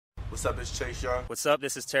What's up, it's Chase Young. What's up,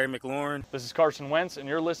 this is Terry McLaurin. This is Carson Wentz, and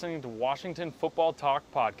you're listening to Washington Football Talk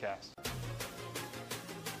Podcast.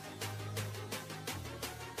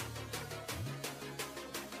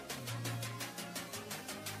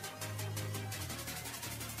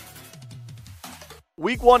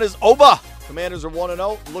 Week 1 is over. Commanders are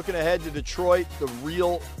 1-0. Looking ahead to Detroit. The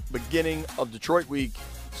real beginning of Detroit week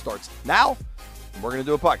starts now. And we're going to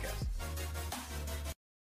do a podcast.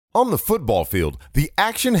 On the football field, the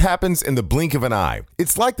action happens in the blink of an eye.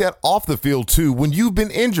 It's like that off the field, too, when you've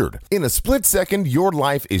been injured. In a split second, your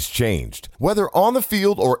life is changed. Whether on the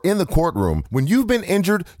field or in the courtroom, when you've been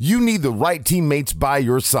injured, you need the right teammates by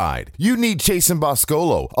your side. You need Chase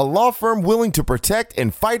Boscolo, a law firm willing to protect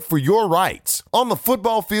and fight for your rights. On the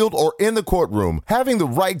football field or in the courtroom, having the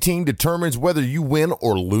right team determines whether you win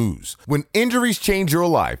or lose. When injuries change your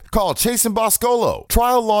life, call Chase Boscolo,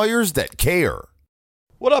 trial lawyers that care.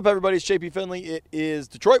 What up, everybody? It's JP Finley. It is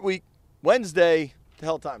Detroit week, Wednesday. The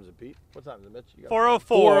hell time is it, Pete? What time is it, Mitch?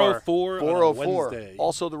 4:04. 4:04. Wednesday.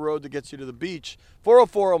 Also the road that gets you to the beach.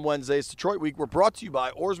 4:04 on Wednesday. It's Detroit week. We're brought to you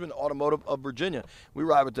by Oarsman Automotive of Virginia. We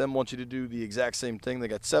ride with them. Want you to do the exact same thing. They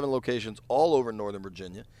got 7 locations all over Northern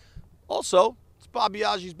Virginia. Also, it's Bob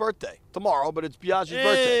Biagi's birthday tomorrow, but it's Biagi's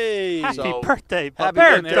birthday. Happy birthday, happy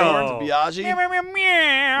Roberto. birthday to Biagi. Meow, meow, meow, meow.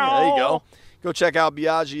 Yeah, there you go. Go check out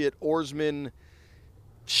Biagi at Oarsman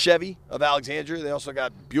Chevy of Alexandria. They also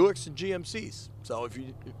got Buicks and GMCs. So if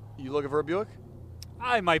you looking for a Buick?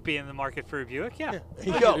 I might be in the market for a Buick, yeah. There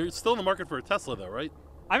you go. You're still in the market for a Tesla, though, right?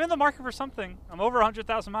 I'm in the market for something. I'm over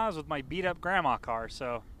 100,000 miles with my beat-up grandma car,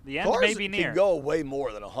 so the end may be near. Cars can go way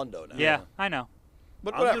more than a hundo now. Yeah, I know.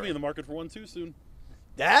 But I'm going to whatever. be in the market for one, too, soon.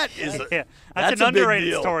 That is Yeah, that's an a big underrated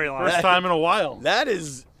deal. storyline. First time in a while. That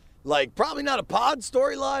is, like, probably not a pod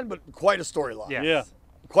storyline, but quite a storyline. Yeah. Yeah.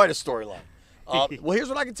 Quite a storyline. Well, here's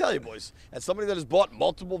what I can tell you, boys. As somebody that has bought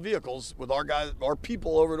multiple vehicles with our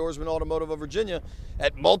people over at Oarsman Automotive of Virginia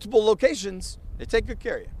at multiple locations, they take good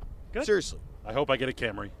care of you. Good. Seriously. I hope I get a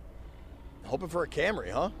Camry. Hoping for a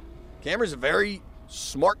Camry, huh? Camry's a very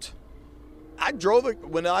smart. I drove it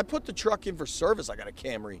when I put the truck in for service. I got a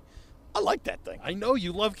Camry. I like that thing. I know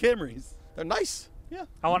you love Camrys. They're nice. Yeah.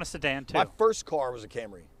 I want a sedan, too. My first car was a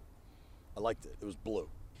Camry. I liked it. It was blue.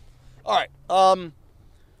 All right.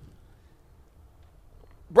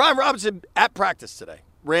 Brian Robinson at practice today.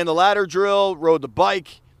 Ran the ladder drill, rode the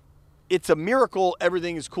bike. It's a miracle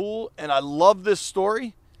everything is cool, and I love this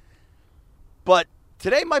story. But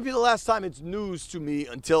today might be the last time it's news to me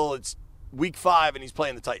until it's week 5 and he's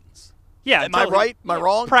playing the Titans. Yeah, Am I right? Am I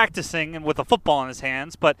wrong? Practicing and with a football in his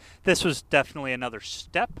hands, but this was definitely another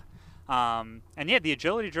step. And yeah, the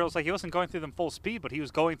agility drills, like he wasn't going through them full speed, but he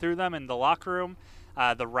was going through them in the locker room.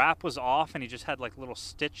 The wrap was off, and he just had like little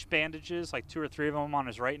stitch bandages, like 2 or 3 of them on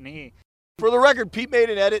his right knee. For the record, Pete made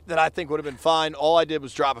an edit that I think would have been fine. All I did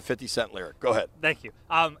was drop a 50-cent lyric. Go ahead. Thank you.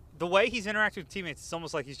 The way he's interacting with teammates, it's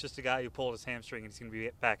almost like he's just a guy who pulled his hamstring and he's going to be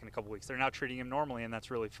back in a couple weeks. They're now treating him normally, and that's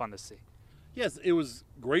really fun to see. Yes, it was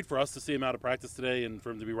great for us to see him out of practice today and for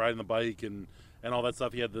him to be riding the bike and all that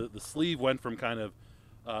stuff. He had the sleeve went from kind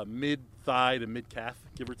of mid-thigh to mid-calf,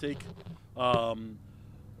 give or take.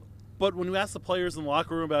 But when we asked the players in the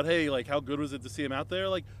locker room about, hey, like, how good was it to see him out there?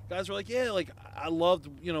 Like, guys were like, yeah, like, I loved,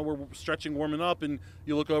 we're stretching, warming up, and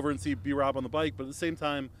you look over and see B-Rob on the bike. But at the same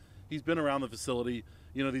time, he's been around the facility.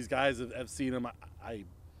 These guys have seen him. I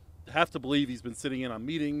have to believe he's been sitting in on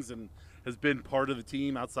meetings and has been part of the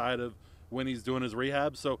team outside of when he's doing his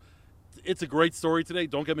rehab. So it's a great story today.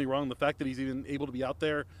 Don't get me wrong. The fact that he's even able to be out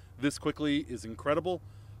there this quickly is incredible.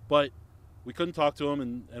 But we couldn't talk to him,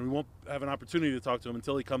 and we won't have an opportunity to talk to him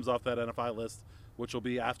until he comes off that NFI list, which will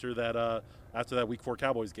be after that Week 4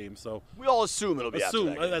 Cowboys game. So We all assume it'll be after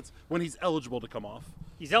that game. That's when he's eligible to come off.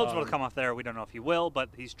 He's eligible to come off there. We don't know if he will, but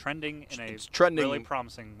he's trending in a really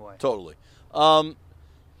promising way. Totally.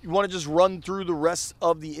 You want to just run through the rest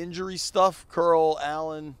of the injury stuff? Curl,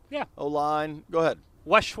 Allen, Yeah. O-line. Go ahead.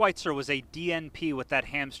 Wes Schweitzer was a DNP with that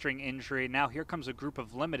hamstring injury. Now here comes a group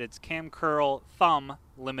of limiteds. Cam Curl, thumb,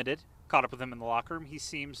 limited. Caught up with him in the locker room. He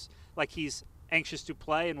seems like he's anxious to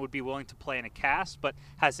play and would be willing to play in a cast, but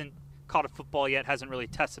hasn't caught a football yet, hasn't really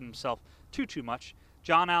tested himself too much.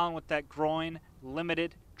 John Allen with that groin,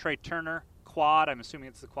 limited. Trey Turner, quad. I'm assuming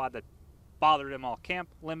it's the quad that bothered him all camp,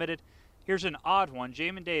 limited. Here's an odd one.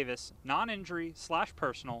 Jamin Davis, non-injury /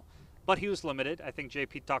 personal, but he was limited. I think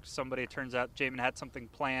JP talked to somebody. It turns out Jamin had something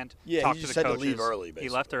planned. Yeah, talked he just to the had coaches. to leave early, basically.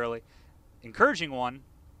 He left early. Encouraging one,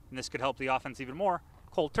 and this could help the offense even more.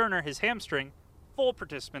 Cole Turner, his hamstring, full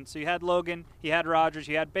participant. So you had Logan, you had Rodgers,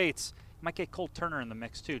 you had Bates. You might get Cole Turner in the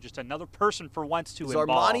mix, too. Just another person for Wentz to involve.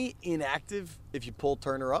 Is Armani inactive if you pull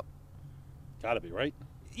Turner up? Got to be, right?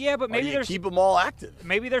 Yeah, but Or maybe do you there's keep them all active?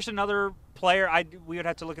 maybe there's another player. We would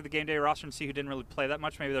have to look at the game day roster and see who didn't really play that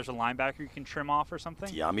much. Maybe there's a linebacker you can trim off or something.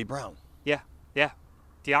 De'Ami Brown. Yeah.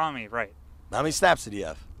 Diami, right. How many snaps did he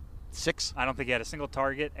have? 6? I don't think he had a single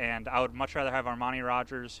target, and I would much rather have Armani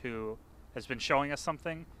Rogers, who has been showing us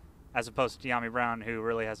something, as opposed to De'Ami Brown, who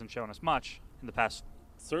really hasn't shown us much in the past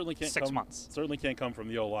Certainly can't 6 come, months. Certainly can't come from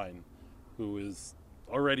the O-line, who is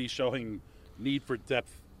already showing need for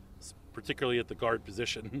depth, particularly at the guard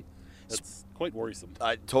position. That's quite worrisome.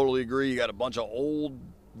 I totally agree. You got a bunch of old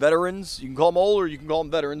veterans. You can call them old or you can call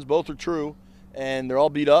them veterans. Both are true. And they're all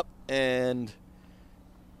beat up. And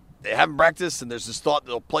they haven't practiced. And there's this thought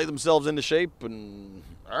they'll play themselves into shape. And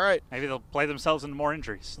all right. Maybe they'll play themselves into more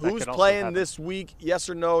injuries. That Who's could also playing happen. this week? Yes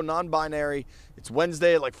or no? Non-binary. It's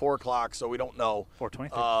Wednesday at like 4 o'clock, so we don't know.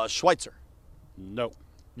 4:23. Schweitzer. No.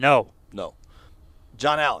 No. No.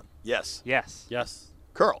 John Allen. Yes. Yes. Yes.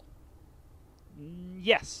 Curl.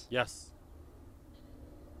 Yes. Yes.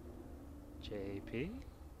 JP.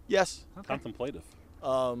 Yes. Okay. Contemplative.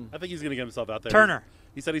 I I think he's going to get himself out there. Turner.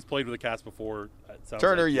 He said he's played with the Cats before. It sounds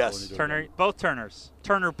Turner, like he's yes. willing to do it Turner. again. Both Turners.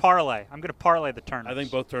 Turner parlay. I'm going to parlay the Turners. I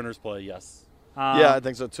think both Turners play, yes. yeah, I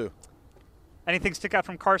think so too. Anything stick out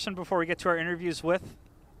from Carson before we get to our interviews with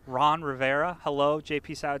Ron Rivera? Hello.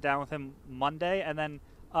 JP sat down with him Monday. And then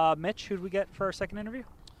Mitch, who did we get for our second interview?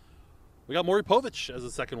 We got Maury Povich as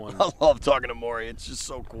the second one. I love talking to Maury. It's just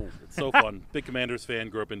so cool. It's so fun. Big Commanders fan,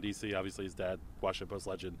 grew up in D.C. Obviously, his dad, Washington Post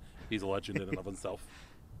legend. He's a legend in and of himself.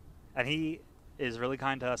 And he is really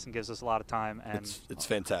kind to us and gives us a lot of time. And It's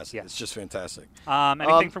fantastic. yeah. It's just fantastic.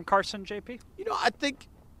 anything from Carson, JP? You know, I think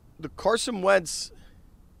the Carson Wentz,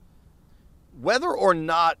 whether or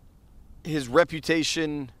not his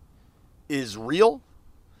reputation is real,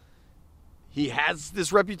 he has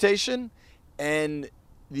this reputation, and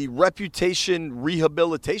the reputation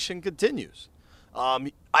rehabilitation continues. I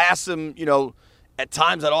asked him, you know, at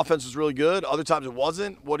times that offense was really good. Other times it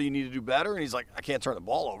wasn't. What do you need to do better? And he's like, I can't turn the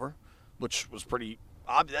ball over, which was pretty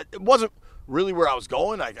obvious. It wasn't really where I was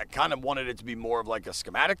going. I kind of wanted it to be more of like a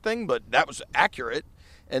schematic thing, but that was accurate.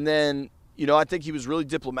 And then, you know, I think he was really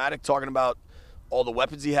diplomatic talking about all the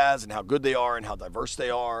weapons he has and how good they are and how diverse they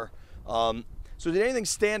are. So did anything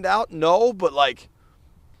stand out? No, but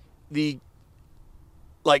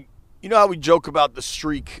you know how we joke about the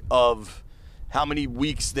streak of how many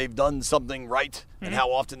weeks they've done something right and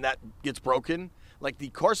how often that gets broken? Like the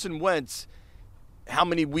Carson Wentz, how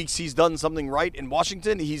many weeks he's done something right in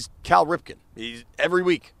Washington, he's Cal Ripken. He's every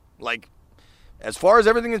week. Like, as far as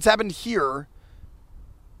everything that's happened here,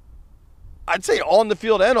 I'd say on the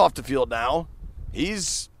field and off the field now,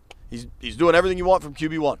 he's doing everything you want from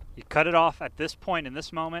QB1. You cut it off at this point in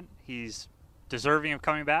this moment. He's deserving of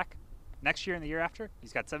coming back next year and the year after.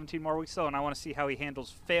 He's got 17 more weeks still, and I want to see how he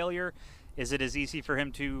handles failure. Is it as easy for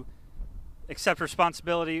him to accept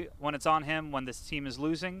responsibility when it's on him, when this team is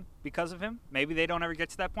losing because of him? Maybe they don't ever get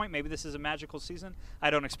to that point. Maybe this is a magical season. I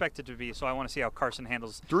don't expect it to be, so I want to see how Carson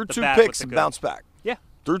handles Threw the 2 bad with picks the and good. bounce back. Yeah.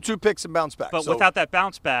 Threw 2 picks and bounce back. But So without that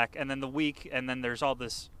bounce back and then the week and then there's all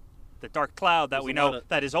this, the dark cloud that There's we a know lot of-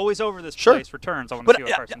 that is always over this Sure. place returns. I want to see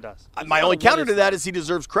what Carson does. My only counter to that is he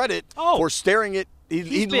deserves credit Oh. for staring at. He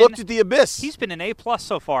He's been- looked at the abyss. He's been an A+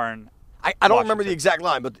 so far, and I don't remember the Washington. exact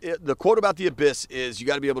line, but the quote about the abyss is you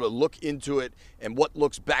got to be able to look into it, and what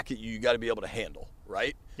looks back at you, you got to be able to handle,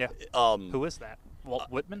 right? yeah. Um, Who is that? Walt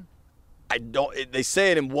Whitman? I don't. They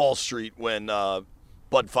say it in Wall Street when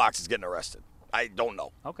Bud Fox is getting arrested. I don't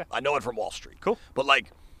know. Okay. I know it from Wall Street. Cool. But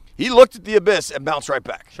like, he looked at the abyss and bounced right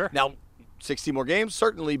back. Sure. Now, 16 more games,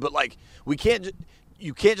 certainly, but like, you can't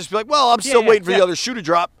just be like, well, I'm still yeah, waiting for the yeah. other shoe to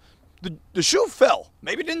drop. The shoe fell.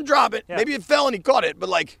 Maybe he didn't drop it. Yeah. Maybe it fell and he caught it. But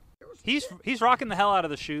like, He's rocking the hell out of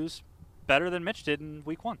the shoes better than Mitch did in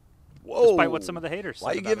week 1. whoa. Despite what some of the haters Why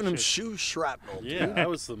are said you about giving his him shoes. shoe shrapnel? Yeah, that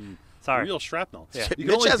was some Sorry. real shrapnel. Yeah. You can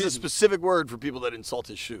Mitch only has a pin- specific word for people that insult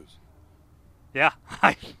his shoes. Yeah,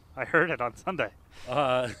 I heard it on Sunday.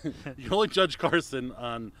 you can only judge Carson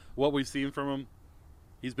on what we've seen from him.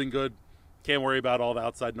 He's been good. Can't worry about all the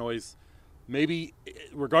outside noise. Maybe,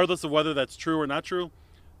 regardless of whether that's true or not true,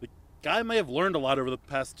 the guy may have learned a lot over the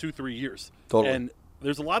past 2-3 years. Totally. And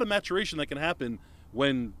there's a lot of maturation that can happen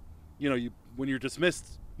when, when you're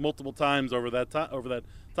dismissed multiple times over that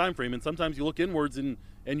time frame. And sometimes you look inwards and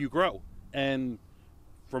you grow. And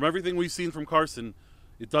from everything we've seen from Carson,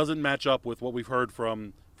 it doesn't match up with what we've heard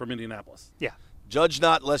from Indianapolis. Yeah. Judge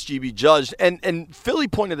not, lest ye be judged. And Philly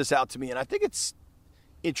pointed this out to me, and I think it's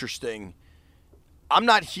interesting. I'm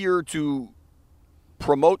not here to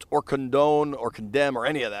promote or condone or condemn or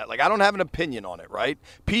any of that. Like, I don't have an opinion on it, right?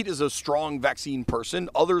 Pete is a strong vaccine person.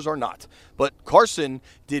 Others are not. But Carson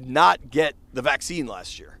did not get the vaccine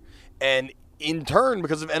last year. And in turn,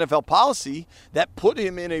 because of NFL policy, that put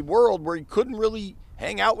him in a world where he couldn't really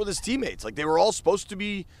hang out with his teammates. Like, they were all supposed to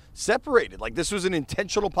be separated. Like, this was an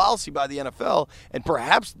intentional policy by the NFL. And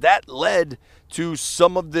perhaps that led to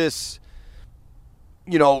some of this,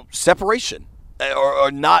 separation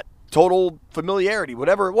or not total familiarity,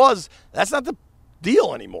 whatever it was. That's not the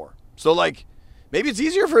deal anymore. So, like, maybe it's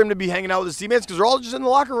easier for him to be hanging out with his teammates because they're all just in the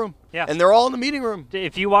locker room. Yeah. And they're all in the meeting room.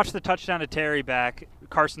 If you watch the touchdown to Terry back,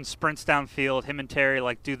 Carson sprints downfield. Him and Terry,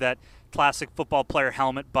 do that classic football player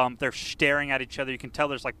helmet bump. They're staring at each other. You can tell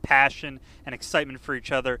there's, passion and excitement for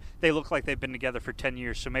each other. They look like they've been together for 10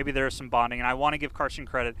 years, so maybe there is some bonding. And I want to give Carson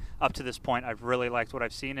credit up to this point. I've really liked what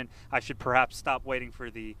I've seen, and I should perhaps stop waiting for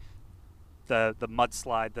the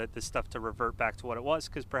mudslide, this stuff to revert back to what it was,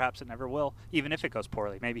 because perhaps it never will, even if it goes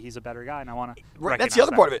poorly. Maybe he's a better guy, and I want to Right, that's the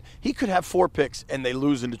other part of it. He could have 4 picks and they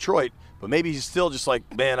lose in Detroit, but maybe he's still just like,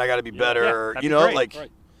 man, I got to be better. that'd be great.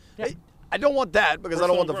 Right. Yeah. I don't want that because I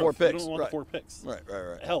don't want the 4 picks. You don't want the 4 picks. Right.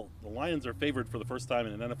 Hell, the Lions are favored for the first time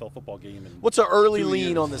in an NFL football game. What's an early 2 lean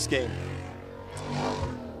years. on this game?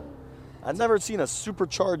 I've never seen a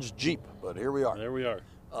supercharged Jeep, but here we are. There we are.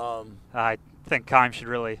 I think Keim should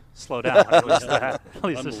really slow down when he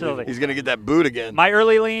leaves the facility. He's going to get that boot again. My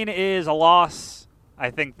early lean is a loss.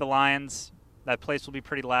 I think the Lions, that place will be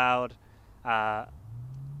pretty loud.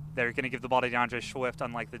 They're going to give the ball to DeAndre Swift,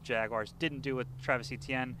 unlike the Jaguars didn't do with Travis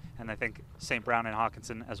Etienne. And I think St. Brown and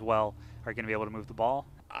Hawkinson as well are going to be able to move the ball.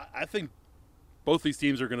 I think both these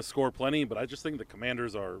teams are going to score plenty, but I just think the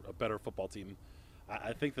Commanders are a better football team.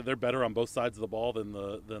 I think that they're better on both sides of the ball than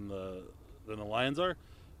the Lions are.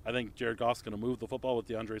 I think Jared Goff's going to move the football with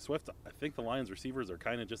DeAndre Swift. I think the Lions receivers are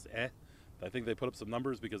kind of just I think they put up some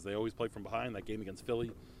numbers because they always play from behind. That game against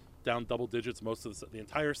Philly, down double digits most of the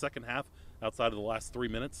entire second half outside of the last 3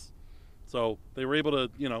 minutes. So they were able to,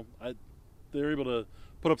 they were able to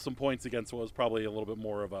put up some points against what was probably a little bit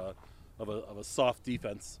more of a soft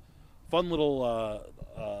defense. Fun little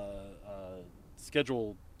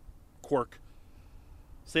schedule quirk.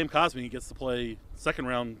 Sam Cosmi gets to play number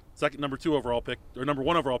 1 overall pick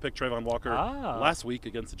Trayvon Walker last week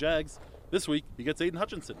against the Jags. This week he gets Aiden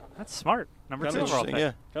Hutchinson. That's smart. Number 2 overall pick.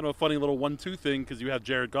 Yeah. Kind of a funny little 1-2 thing because you have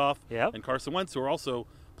Jared Goff and Carson Wentz, who are also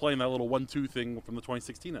playing that little 1-2 thing from the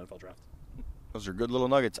 2016 NFL draft. Those are good little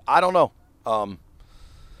nuggets. I don't know.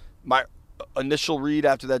 My initial read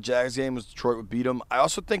after that Jags game was Detroit would beat them. I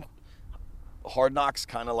also think Hard Knocks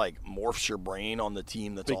kind of morphs your brain on the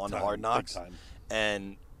team that's on Hard Knocks. Big time.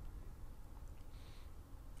 And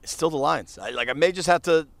it's still the Lions. I may just have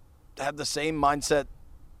to have the same mindset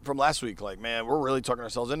from last week. Man, we're really talking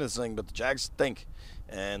ourselves into this thing, but the Jags stink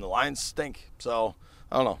and the Lions stink. So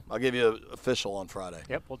I don't know. I'll give you an official on Friday.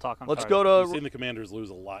 Yep, we'll talk on Let's Friday. go We've to seen the Commanders lose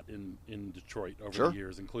a lot in Detroit over the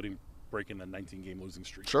years, including breaking a 19-game losing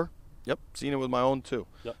streak. Sure. Yep. Seen it with my own too.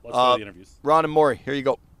 Yep. Let's go to the interviews. Ron and Maury, here you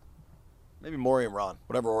go. Maybe Maury and Ron,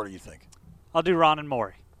 whatever order you think. I'll do Ron and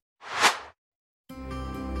Maury.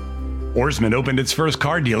 Oarsman opened its first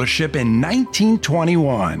car dealership in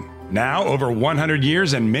 1921. Now, over 100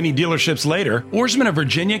 years and many dealerships later, Oarsman of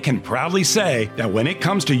Virginia can proudly say that when it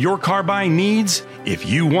comes to your car buying needs, if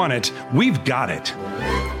you want it, we've got it.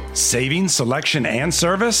 Savings, selection, and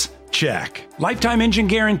service? Check. Lifetime engine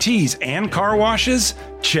guarantees and car washes?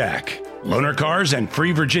 Check. Loaner cars and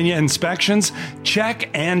free Virginia inspections? Check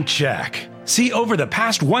and check. See, over the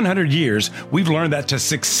past 100 years, we've learned that to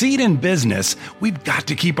succeed in business, we've got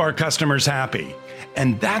to keep our customers happy.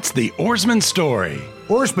 And that's the Oarsman story.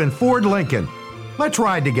 Oarsman Ford Lincoln. Let's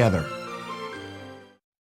ride together.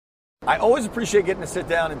 I always appreciate getting to sit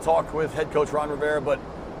down and talk with head coach Ron Rivera, but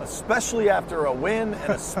especially after a win,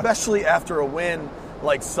 and especially after a win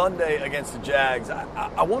like Sunday against the Jags,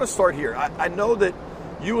 I want to start here. I know that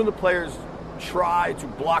you and the players try to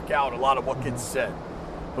block out a lot of what gets said.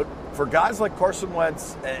 But for guys like Carson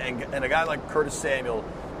Wentz and a guy like Curtis Samuel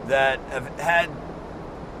that have had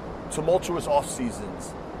tumultuous off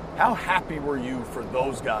seasons, how happy were you for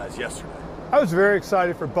those guys yesterday? I was very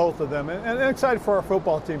excited for both of them and excited for our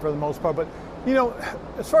football team for the most part. But,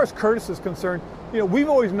 as far as Curtis is concerned, we've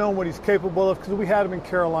always known what he's capable of because we had him in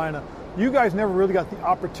Carolina. You guys never really got the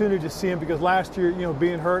opportunity to see him because last year,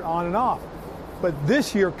 being hurt on and off. But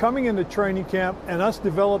this year, coming into training camp and us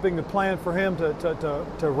developing the plan for him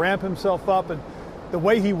to ramp himself up and the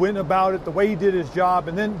way he went about it, the way he did his job,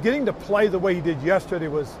 and then getting to play the way he did yesterday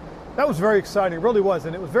was very exciting. It really was.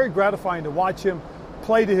 And it was very gratifying to watch him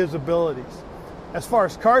play to his abilities. as far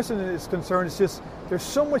as Carson is concerned, it's just there's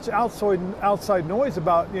so much outside noise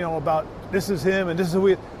about this is him and this is who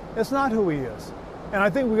he is. It's not who he is. And I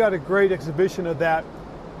think we got a great exhibition of that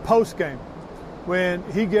post-game when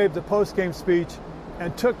he gave the post-game speech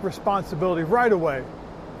and took responsibility right away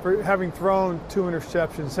for having thrown 2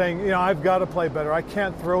 interceptions, saying, I've got to play better. I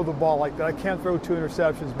can't throw the ball like that. I can't throw 2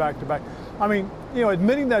 interceptions back to back. I mean,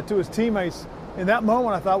 admitting that to his teammates in that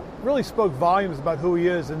moment, I thought really spoke volumes about who he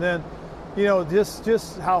is. And then,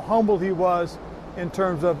 just how humble he was in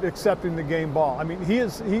terms of accepting the game ball. I mean, he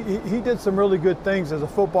did some really good things as a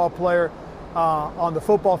football player on the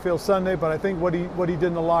football field Sunday, but I think what he did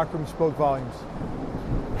in the locker room spoke volumes.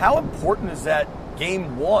 How important is that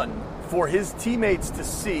game 1 for his teammates to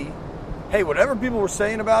see, hey, whatever people were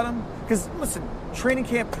saying about him? Because, listen, training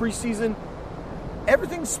camp, preseason,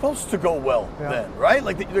 everything's supposed to go well then, right?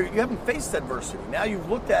 Like, you haven't faced adversity. Now you've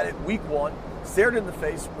looked at it week 1, stared in the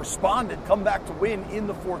face, responded, come back to win in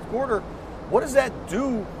the fourth quarter. What does that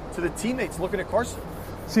do to the teammates looking at Carson?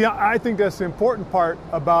 See, I think that's the important part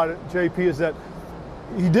about it, JP, is that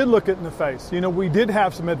he did look it in the face. We did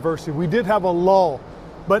have some adversity. We did have a lull.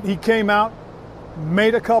 But he came out,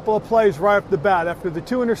 made a couple of plays right off the bat. After the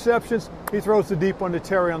 2 interceptions, he throws the deep one to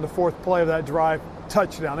Terry on the 4th play of that drive,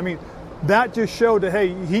 touchdown. I mean, that just showed that,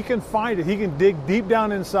 hey, he can find it. He can dig deep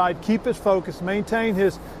down inside, keep his focus, maintain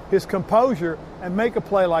his composure, and make a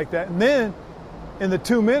play like that. And then in the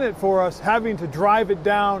 2-minute for us, having to drive it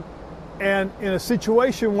down, and in a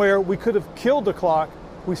situation where we could have killed the clock,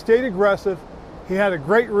 we stayed aggressive. He had a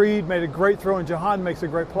great read, made a great throw, and Jahan makes a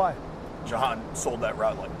great play. Jahan sold that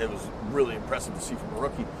route. It was really impressive to see from a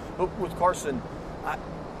rookie. But with Carson,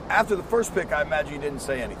 after the first pick, I imagine you didn't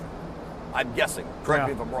say anything. I'm guessing. Correct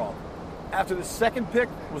me if I'm wrong. After the second pick,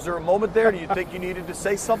 was there a moment there? Do you think you needed to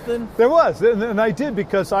say something? There was, and I did,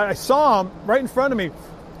 because I saw him right in front of me,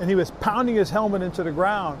 and he was pounding his helmet into the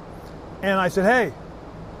ground. And I said, hey,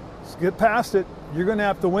 let's get past it. You're going to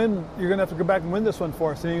have to win. You're going to have to go back and win this one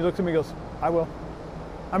for us. And he looked at me and goes, I will.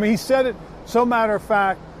 I mean, he said it so matter of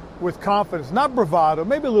fact, with confidence, not bravado,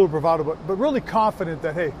 maybe a little bravado, but really confident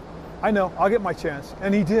that, hey, I know, I'll get my chance.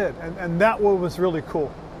 And he did, and that was really cool.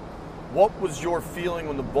 What was your feeling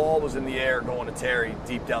when the ball was in the air going to Terry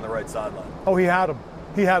deep down the right sideline? Oh, he had him.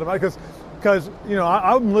 Because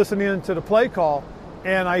I'm listening to the play call,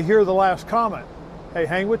 and I hear the last comment. Hey,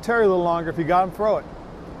 hang with Terry a little longer. If you got him, throw it.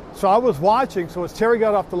 So I was watching. So as Terry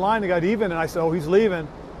got off the line, he got even, and I said, oh, he's leaving.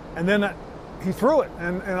 And then he threw it.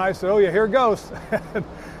 And I said, oh, yeah, here it goes. It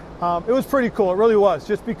was pretty cool. It really was.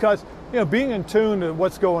 Just because, being in tune to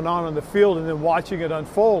what's going on the field and then watching it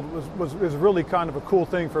unfold was really kind of a cool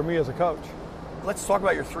thing for me as a coach. Let's talk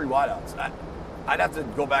about your 3 wideouts. I'd have to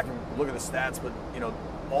go back and look at the stats, but,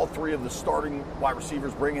 all 3 of the starting wide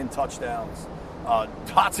receivers bring in touchdowns.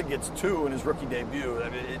 Dotson gets 2 in his rookie debut. I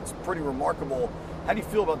mean, it's pretty remarkable. How do you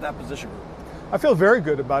feel about that position group? I feel very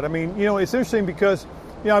good about it. I mean, it's interesting because,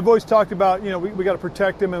 I've always talked about, we got to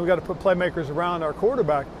protect him and we got to put playmakers around our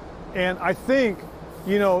quarterback. And I think,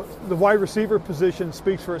 the wide receiver position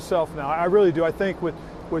speaks for itself now. I really do. I think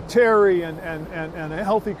with Terry and a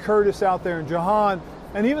healthy Curtis out there and Jahan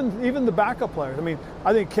and even the backup players. I mean,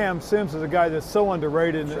 I think Cam Sims is a guy that's so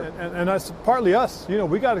underrated, sure. and that's partly us.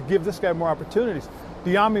 We got to give this guy more opportunities.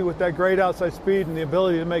 Diami with that great outside speed and the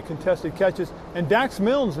ability to make contested catches, and Dax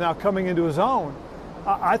Milne's now coming into his own.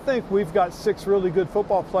 I think we've got 6 really good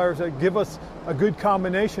football players that give us a good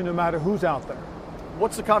combination no matter who's out there.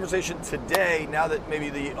 What's the conversation today, now that maybe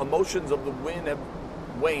the emotions of the win have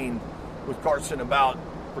waned, with Carson about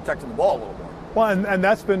protecting the ball a little more? Well, and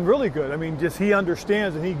that's been really good. I mean, just he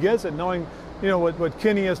understands and he gets it, knowing, what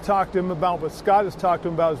Kenny has talked to him about, what Scott has talked to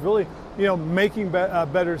him about is really, making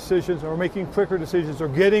better decisions or making quicker decisions or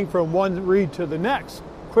getting from one read to the next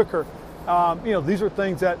quicker. These are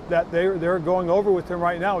things that they're going over with him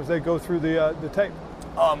right now as they go through the tape.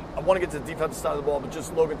 I want to get to the defensive side of the ball, but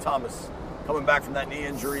just Logan Thomas coming back from that knee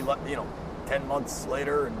injury, 10 months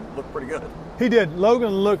later, and looked pretty good. He did. Logan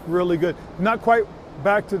looked really good. Not quite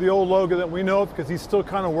back to the old Logan that we know of because he's still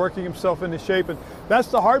kind of working himself into shape. And that's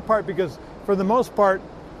the hard part because for the most part,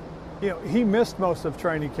 he missed most of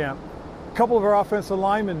training camp. A couple of our offensive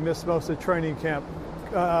linemen missed most of training camp.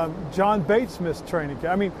 John Bates missed training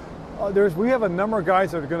camp. I mean, we have a number of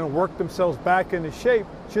guys that are going to work themselves back into shape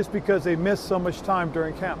just because they missed so much time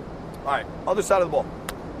during camp. All right, other side of the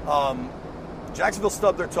ball. Jacksonville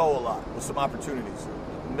stubbed their toe a lot with some opportunities.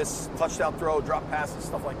 Missed touchdown throw, drop passes,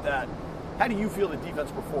 stuff like that. How do you feel the defense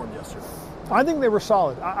performed yesterday? I think they were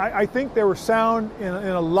solid. I think they were sound in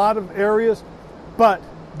a lot of areas, but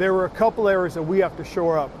there were a couple areas that we have to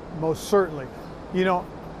shore up, most certainly.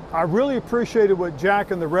 I really appreciated what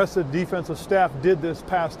Jack and the rest of the defensive staff did this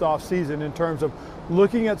past offseason in terms of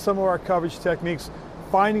looking at some of our coverage techniques,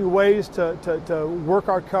 finding ways to work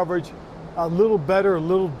our coverage a little better, a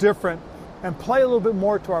little different, and play a little bit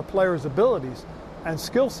more to our players' abilities and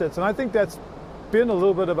skill sets. And I think that's been a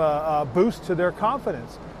little bit of a boost to their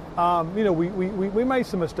confidence. We made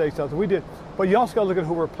some mistakes out there. We did. But you also got to look at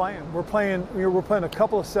who we're playing. We're playing a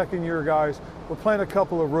couple of second-year guys. We're playing a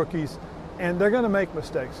couple of rookies, and they're going to make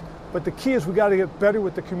mistakes. But the key is we got to get better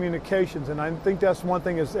with the communications, and I think that's one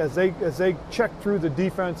thing is as they check through the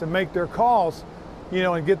defense and make their calls,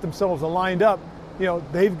 and get themselves aligned up,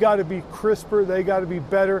 they've got to be crisper, they got to be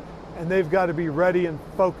better, and they've got to be ready and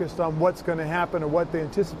focused on what's going to happen or what they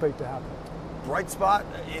anticipate to happen. Bright spot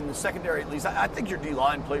in the secondary, at least. I think your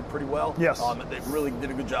D-line played pretty well. Yes. They really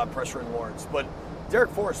did a good job pressuring Lawrence. But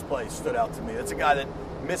Derek Forrest's play stood out to me. That's a guy that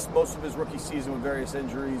missed most of his rookie season with various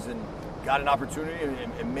injuries and got an opportunity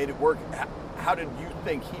and made it work. How did you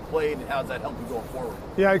think he played, and how does that help you going forward?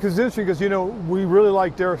 Yeah, because it's interesting because, we really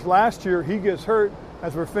liked Derek last year. He gets hurt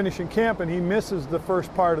as we're finishing camp, and he misses the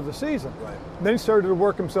first part of the season. Right. Then he started to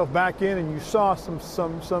work himself back in, and you saw some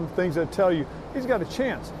things that tell you he's got a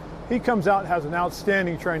chance. He comes out and has an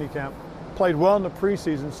outstanding training camp, played well in the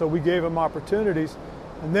preseason, so we gave him opportunities.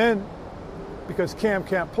 And then, because Cam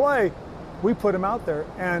can't play, we put him out there.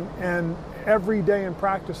 And every day in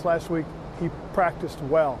practice last week, he practiced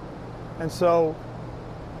well. And so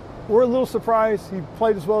we're a little surprised he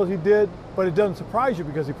played as well as he did, but it doesn't surprise you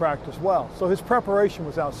because he practiced well. So his preparation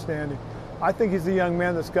was outstanding. I think he's a young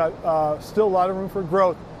man that's got still a lot of room for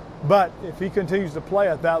growth. But if he continues to play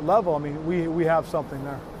at that level, we have something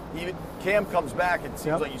there. Even Cam comes back, it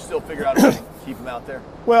seems like you still figure out how to keep him out there.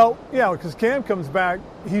 Well, yeah, because Cam comes back,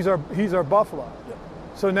 he's our Buffalo. Yep.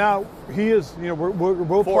 So now he is,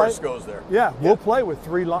 we'll Forrest play. goes there. Yeah, we'll play with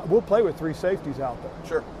three safeties out there.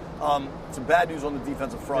 Sure. Some bad news on the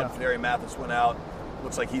defensive front. Yeah. Fidari Mathis went out.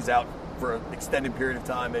 Looks like he's out for an extended period of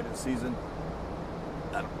time, maybe the season.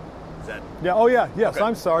 Is that? Yeah. Oh yeah. Yes. Okay.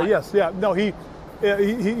 I'm sorry. Yes. Yeah. No. He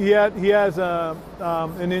has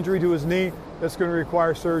an injury to his knee that's going to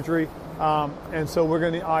require surgery, and so we're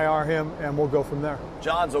going to IR him, and we'll go from there.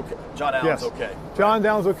 John's okay. John Allen's okay. John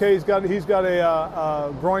Allen's okay. He's got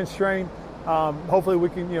a groin strain. Hopefully we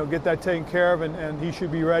can get that taken care of, and he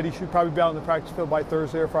should be ready. He should probably be out in the practice field by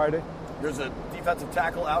Thursday or Friday. There's a defensive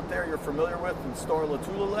tackle out there you're familiar with in Star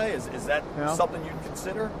Latulele. Is that something you'd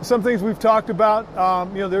consider? Some things we've talked about.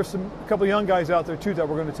 There's a couple of young guys out there too that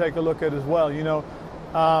we're going to take a look at as well.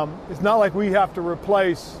 It's not like we have to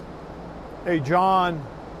replace a John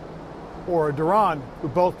or a Duran, who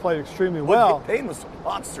both played extremely well. Payne was a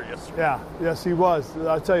monster yesterday. Yeah, yes, he was.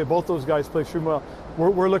 I'll tell you, both those guys played extremely well.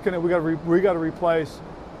 We're looking at we got to replace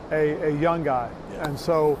a young guy, and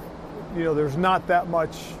so there's not that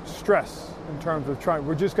much stress in terms of trying.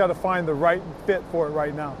 We just got to find the right fit for it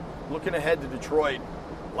right now. Looking ahead to Detroit,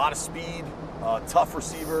 a lot of speed, tough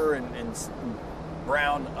receiver, and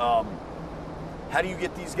Brown. How do you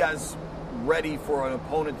get these guys ready for an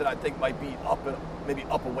opponent that I think might be maybe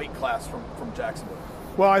up a weight class from Jacksonville?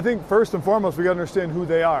 Well, I think first and foremost we got to understand who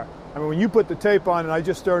they are. When you put the tape on, and I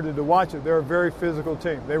just started to watch it, they're a very physical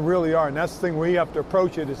team. They really are, and that's the thing we have to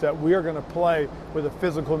approach it, is that we are going to play with a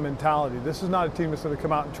physical mentality. This is not a team that's going to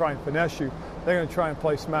come out and try and finesse you. They're going to try and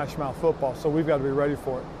play smash-mouth football, so we've got to be ready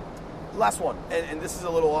for it. Last one, and this is a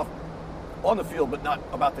little off on the field, but not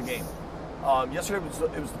about the game. Yesterday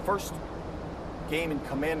it was the first game in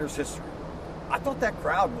Commanders history. I thought that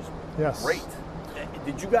crowd was great.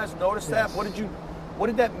 Did you guys notice that? What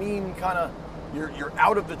did that mean? Kind of, you're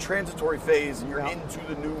out of the transitory phase and you're into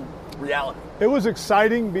the new reality. It was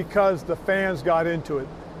exciting because the fans got into it.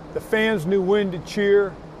 The fans knew when to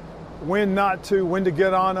cheer, when not to, when to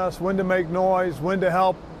get on us, when to make noise, when to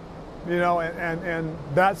help, and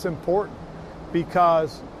that's important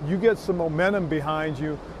because you get some momentum behind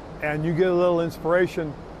you and you get a little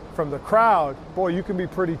inspiration from the crowd. Boy, you can be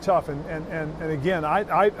pretty tough. And again,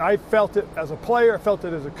 I felt it as a player, I felt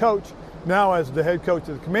it as a coach. Now as the head coach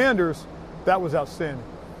of the Commanders, that was outstanding.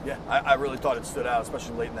 Yeah, I really thought it stood out,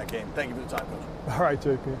 especially late in that game. Thank you for the time, Coach. All right,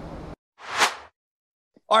 JP.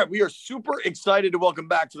 All right, we are super excited to welcome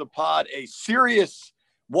back to the pod a serious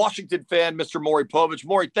Washington fan, Mr. Maury Povich.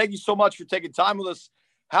 Maury, thank you so much for taking time with us.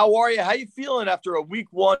 How are you? How you feeling after a Week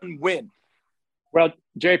 1 win? Well,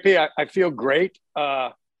 JP, I feel great.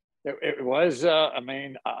 It was,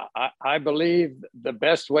 I believe the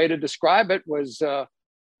best way to describe it was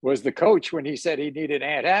the coach when he said he needed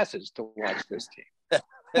antacids to watch this team.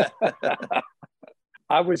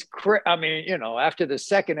 After the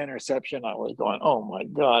second interception, I was going, oh my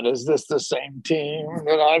God, is this the same team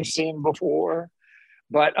that I've seen before?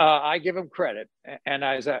 But I give him credit. And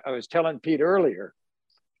as I was telling Pete earlier,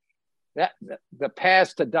 that the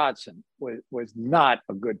pass to Dotson was not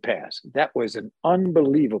a good pass. That was an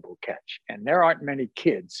unbelievable catch. And there aren't many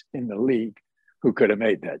kids in the league who could have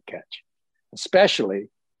made that catch, especially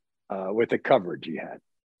with the coverage he had.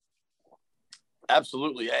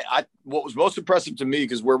 Absolutely. What was most impressive to me,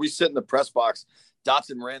 because where we sit in the press box,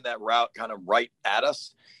 Dotson ran that route kind of right at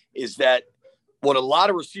us, is that what a lot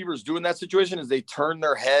of receivers do in that situation is they turn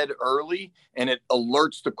their head early and it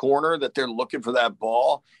alerts the corner that they're looking for that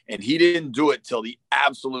ball. And he didn't do it till the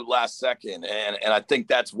absolute last second. And I think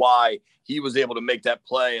that's why he was able to make that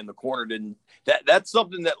play and the corner didn't. That's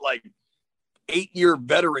something that like 8-year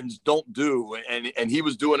veterans don't do. And he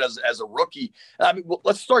was doing as a rookie. I mean, well,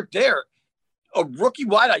 let's start there. A rookie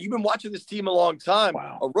wideout. You've been watching this team a long time.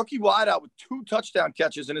 Wow. A rookie wideout with 2 touchdown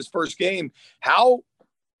catches in his first game. How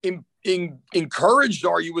encouraged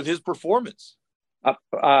are you with his performance?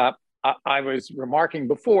 I was remarking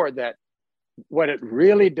before that what it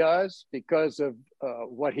really does, because of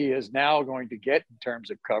what he is now going to get in terms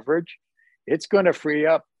of coverage, it's going to free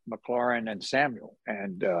up McLaurin and Samuel,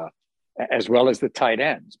 and as well as the tight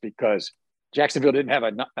ends, because Jacksonville didn't have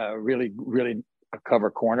a really a cover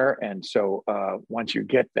corner. And so once you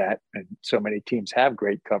get that, and so many teams have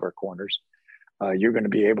great cover corners, you're going to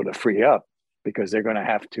be able to free up, because they're going to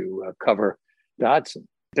have to cover Dotson.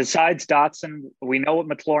 Besides Dotson, we know what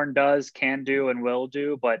McLaurin does, can do, and will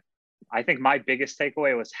do. But I think my biggest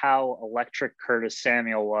takeaway was how electric Curtis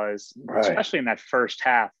Samuel was, Right. especially in that first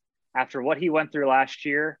half. After what he went through last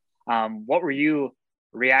year, what were you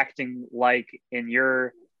reacting like in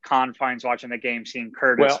your confines watching the game, seeing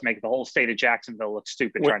Curtis make the whole state of Jacksonville look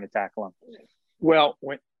stupid trying to tackle him? Well,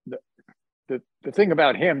 when the thing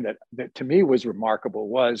about him that to me was remarkable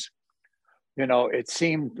was, it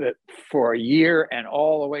seemed that for a year and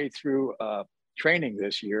all the way through training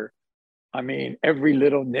this year, I mean, every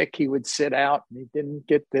little nick he would sit out, and he didn't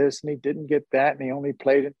get this and he didn't get that. And he only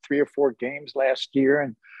played in 3 or 4 games last year.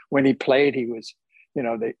 And when he played, he was,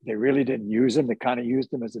 they really didn't use him. They kind of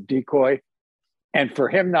used him as a decoy. And for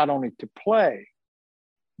him not only to play,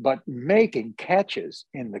 but making catches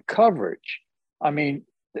in the coverage. I mean,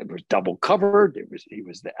 it was double covered. He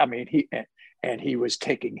was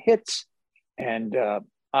taking hits. And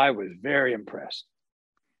I was very impressed.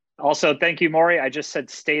 Also, thank you, Maury. I just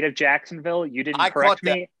said state of Jacksonville. You didn't correct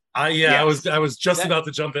me. I was just about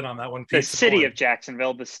to jump in on that one. The city of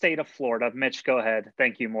Jacksonville, the state of Florida. Mitch, go ahead.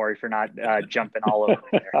 Thank you, Maury, for not jumping all over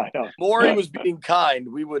me there. Maury was being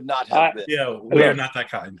kind. We would not have been. Yeah, we are not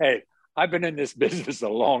that kind. Hey, I've been in this business a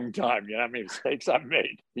long time. You know how many mistakes I've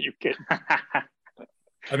made? You kidding?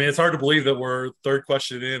 I mean, it's hard to believe that we're third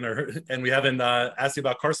question in, and we haven't asked you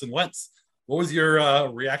about Carson Wentz. What was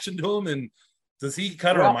your reaction to him, and does he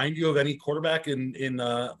kind of remind you of any quarterback in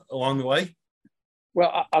along the way?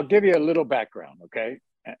 Well, I'll give you a little background, okay?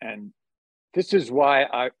 And this is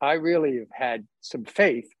why I really have had some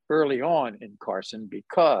faith early on in Carson,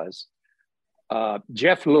 because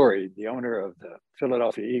Jeff Lurie, the owner of the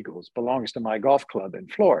Philadelphia Eagles, belongs to my golf club in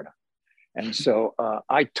Florida. And so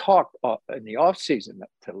I talked in the offseason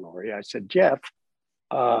to Lurie. I said, Jeff,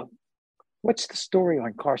 what's the story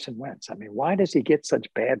on Carson Wentz? I mean, why does he get such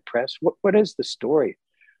bad press? What is the story?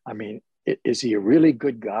 I mean, is he a really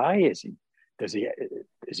good guy? Is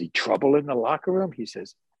he trouble in the locker room? He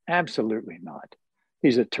says, absolutely not.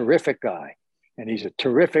 He's a terrific guy, and he's a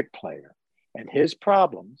terrific player. And his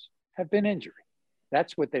problems have been injury.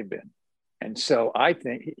 That's what they've been. And so I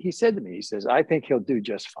think, he said to me, he says, I think he'll do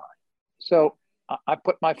just fine. So I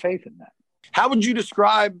put my faith in that. How would you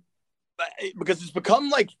describe, because it's become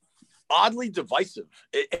like oddly divisive,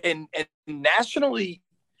 and nationally,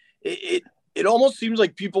 it almost seems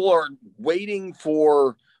like people are waiting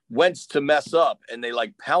for Wentz to mess up and they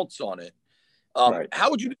like pounce on it. Right.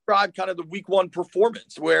 How would you describe kind of the week 1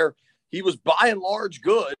 performance where he was by and large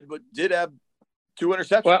good, but did have 2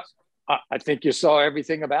 interceptions? Well, I think you saw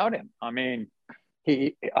everything about him. I mean,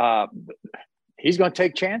 he's going to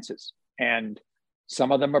take chances, and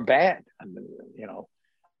some of them are bad.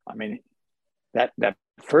 That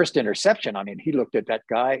first interception, I mean, he looked at that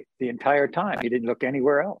guy the entire time. He didn't look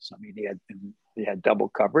anywhere else. I mean, he had double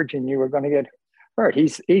coverage, and you were going to get hurt.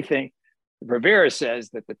 Rivera says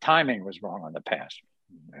that the timing was wrong on the pass.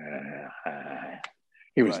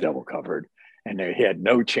 He was double covered, and he had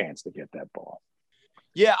no chance to get that ball.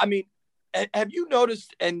 Yeah, I mean, have you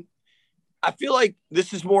noticed, and I feel like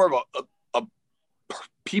this is more of a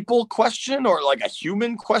people question or like a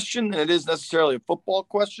human question than it is necessarily a football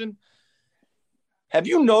question. Have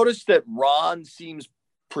you noticed that Ron seems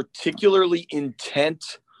particularly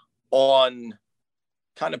intent on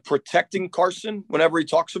kind of protecting Carson whenever he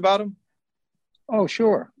talks about him? Oh,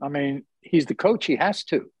 sure. I mean, he's the coach. He has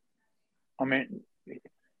to. I mean,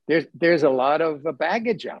 there's a lot of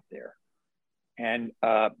baggage out there, and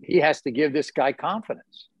he has to give this guy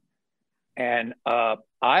confidence. And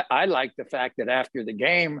I like the fact that after the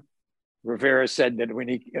game, Rivera said that when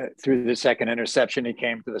he threw the second interception, he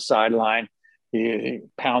came to the sideline, he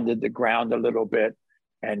pounded the ground a little bit,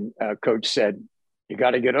 and coach said, "You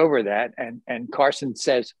got to get over that." And Carson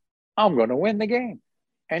says, "I'm going to win the game,"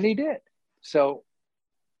 and he did. So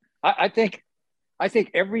I think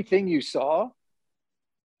everything you saw,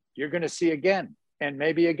 you're going to see again, and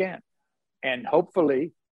maybe again, and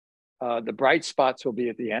hopefully the bright spots will be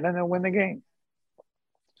at the end, and they'll win the game.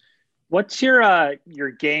 What's your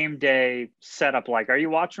game day setup like? Are you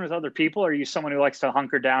watching with other people, or are you someone who likes to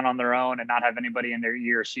hunker down on their own and not have anybody in their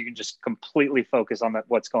ear so you can just completely focus on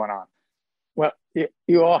what's going on? Well,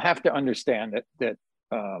 you all have to understand that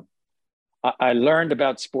I learned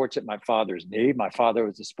about sports at my father's knee. My father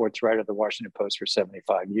was a sports writer at the Washington Post for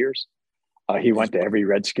 75 years. He went to every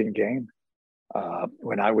Redskin game.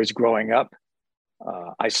 When I was growing up,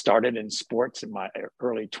 I started in sports in my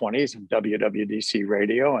early 20s in WWDC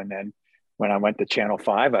radio. And then when I went to Channel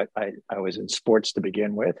 5, I was in sports to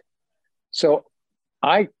begin with. So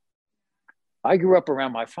I grew up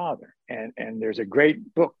around my father. And there's a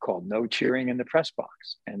great book called No Cheering in the Press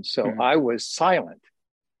Box. And so I was silent,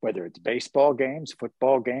 whether it's baseball games,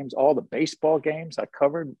 football games, all the baseball games I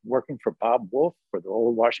covered working for Bob Wolf for the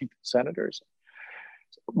old Washington Senators.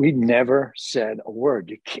 We never said a word.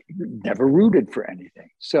 You never rooted for anything.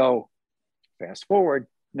 So fast forward,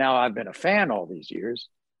 now I've been a fan all these years.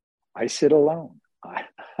 I sit alone. I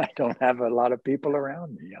don't have a lot of people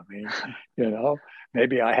around me. I mean,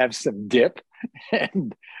 maybe I have some dip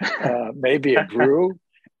and maybe a brew,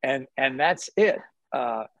 and that's it.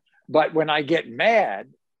 But when I get mad,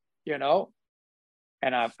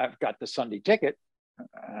 and I've got the Sunday ticket,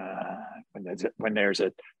 when there's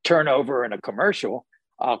a turnover in a commercial,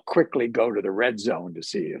 I'll quickly go to the red zone to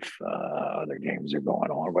see if other games are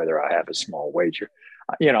going on, whether I have a small wager.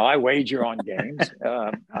 I wager on games.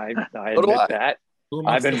 I admit that.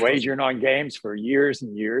 I've been wagering on games for years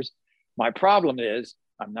and years. My problem is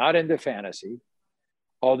I'm not into fantasy,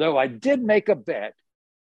 although I did make a bet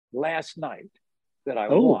last night that I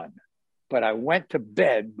won, but I went to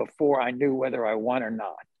bed before I knew whether I won or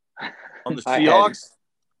not. On the Seahawks?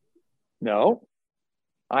 No,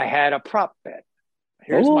 I had a prop bet.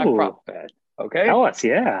 Here's my prop bet. Okay. Tell us,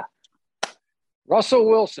 yeah. Russell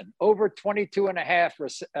Wilson, over 22 and a half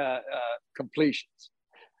completions.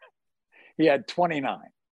 He had 29.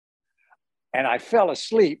 And I fell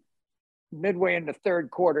asleep midway in the third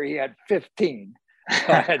quarter. He had 15. So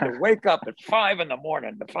I had to wake up at 5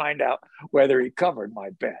 a.m. to find out whether he covered my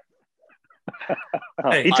bet.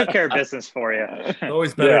 Hey, he took care of business for you. It's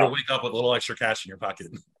always better to wake up with a little extra cash in your pocket.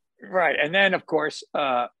 Right. And then, of course,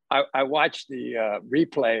 I watched the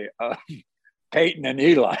replay of Peyton and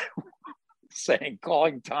Eli saying, call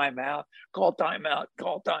timeout.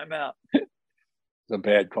 It's a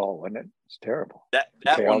bad call, wasn't it? It's terrible.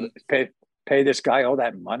 Pay this guy all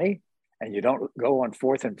that money, and you don't go on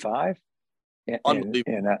 4th and 5 in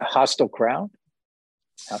a hostile crowd?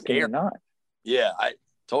 How can you not? Yeah,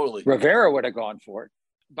 totally. Rivera would have gone for it.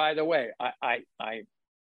 By the way,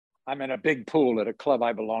 I'm in a big pool at a club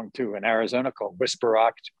I belong to in Arizona called Whisper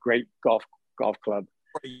Rock. It's a great golf club.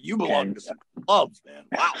 You belong to some clubs, man.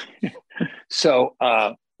 Wow. So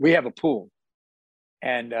we have a pool.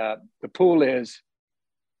 And the pool is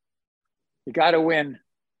you got to win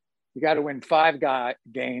 5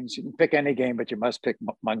 games. You can pick any game, but you must pick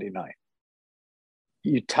Monday night.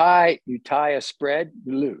 You tie a spread,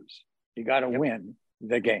 you lose. You got to win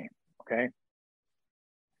the game, okay?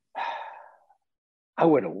 I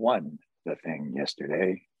would have won the thing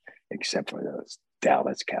yesterday, except for those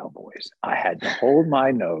Dallas Cowboys. I had to hold my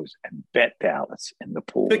nose and bet Dallas in the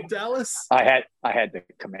pool. Big Dallas? I had the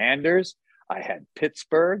Commanders. I had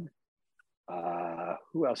Pittsburgh.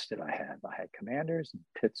 Who else did I have? I had Commanders and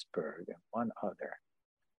Pittsburgh and one other.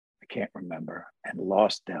 I can't remember. And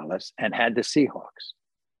lost Dallas and had the Seahawks.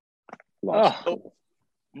 Lost. Oh.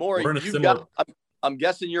 Maury, I'm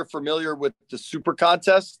guessing you're familiar with the Super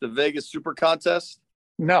Contest, the Vegas Super Contest?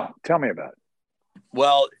 No, tell me about it.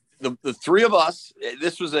 Well, the three of us,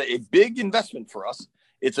 this was a big investment for us.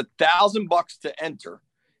 It's $1,000 to enter.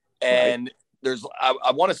 And there's,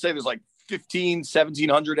 I want to say there's like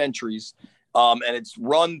 1,700 entries. And it's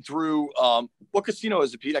run through, what casino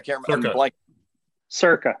is it, Pete? I can't remember.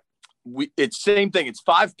 Circa. It's same thing. It's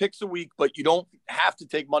 5 picks a week, but you don't have to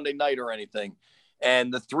take Monday night or anything.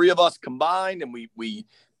 And the three of us combined, and we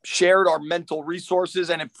shared our mental resources,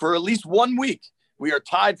 and for at least 1 week, we are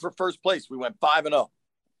tied for first place. We went 5-0.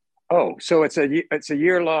 Oh, so it's a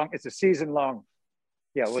year long, it's a season long.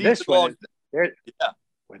 Yeah. Well, this one,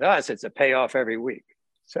 with us, it's a payoff every week.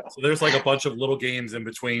 So there's like a bunch of little games in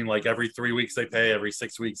between, like every 3 weeks they pay, every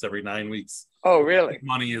 6 weeks, every 9 weeks. Oh, really?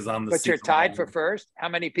 Money is on the. But you're tied for first. How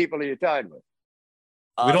many people are you tied with?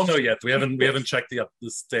 We don't know yet. We haven't checked the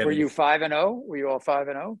standings. Were you 5-0? Were you all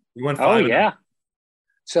 5-0? We went 5-0. Oh yeah.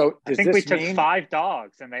 So I think we took 5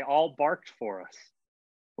 dogs and they all barked for us.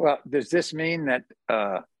 Well, does this mean that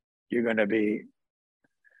you're going to be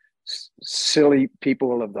silly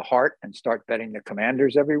people of the heart and start betting the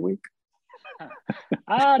Commanders every week? No,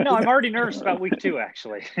 I'm already nervous about week 2,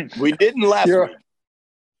 actually. We didn't last week.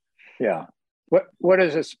 Yeah.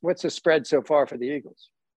 What's the spread so far for the Eagles?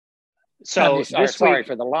 So sorry,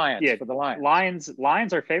 for the Lions. Yeah, for the Lions.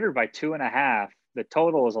 Lions are favored by 2.5. The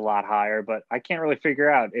total is a lot higher, but I can't really figure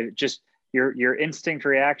out. It just your instinct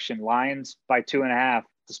reaction. Lions by 2.5,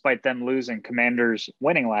 despite them losing. Commanders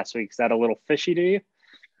winning last week. Is that a little fishy to you?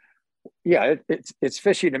 Yeah, it's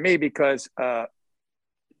fishy to me because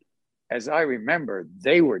as I remember,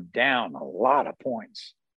 they were down a lot of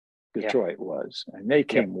points. Detroit was, and they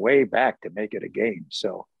came way back to make it a game.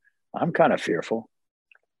 So I'm kind of fearful.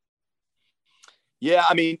 Yeah,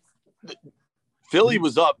 I mean, Philly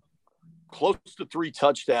was up close to 3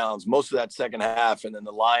 touchdowns most of that second half, and then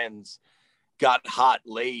the Lions got hot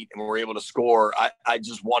late and were able to score. I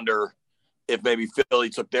just wonder if maybe Philly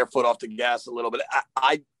took their foot off the gas a little bit.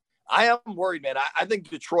 I am worried, man. I think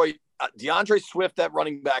Detroit, DeAndre Swift, that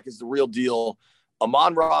running back, is the real deal.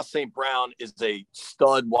 Amon-Ra St. Brown is a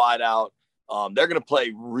stud wideout. They're going to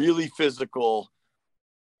play really physical.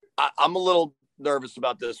 I'm a little nervous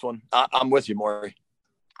about this one. I'm with you, Maury.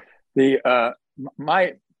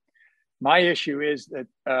 My issue is that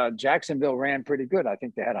Jacksonville ran pretty good. I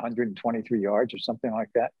think they had 123 yards or something like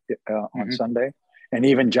that on Sunday. And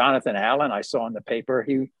even Jonathan Allen, I saw in the paper,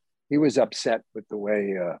 he was upset with the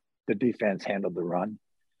way the defense handled the run.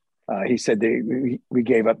 He said we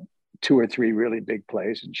gave up 2 or 3 really big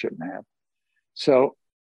plays and shouldn't have. So,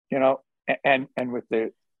 and with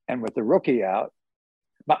the rookie out,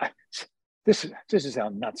 this is how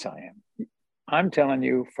nuts I am. I'm telling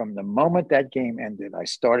you, from the moment that game ended, I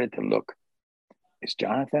started to look. Is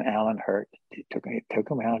Jonathan Allen hurt? He took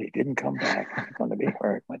him out. He didn't come back. He's going to be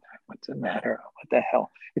hurt. What's the matter? What the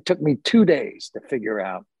hell? It took me 2 days to figure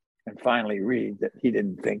out and finally read that he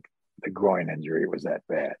didn't think the groin injury was that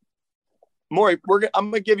bad. Maury,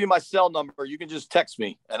 I'm going to give you my cell number. You can just text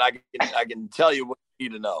me, and I can tell you what you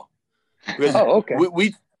need to know. Okay.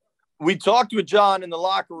 We talked with John in the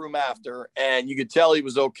locker room after, and you could tell he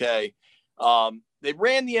was okay. They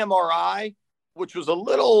ran the MRI, which was a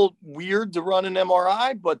little weird to run an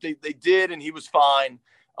MRI, but they did, and he was fine.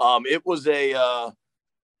 It was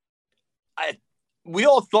we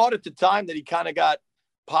all thought at the time that he kind of got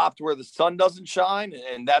popped where the sun doesn't shine,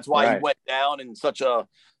 and that's why he went down in such a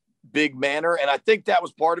big manner. And I think that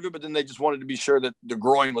was part of it, but then they just wanted to be sure that the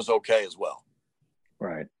groin was okay as well.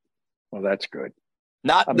 Right. Well, that's good.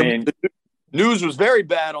 The news was very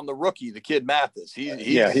bad on the rookie, the kid Mathis.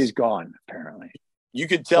 He's gone apparently. You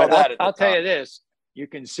could tell that. I'll tell you this: you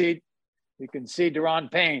can see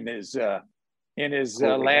Deron Payne is in his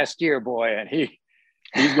last year, boy, and he's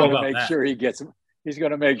going to make sure he gets. He's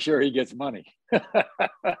going to make sure he gets money.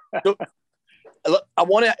 So, I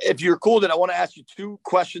want to, if you're cool, then I want to ask you 2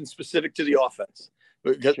 questions specific to the offense,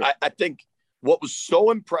 because I think what was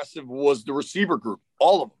so impressive was the receiver group,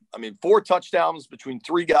 all of them. I mean, 4 touchdowns between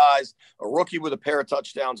 3 guys, a rookie with a pair of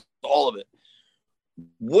touchdowns, all of it.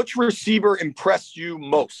 Which receiver impressed you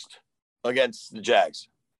most against the Jags?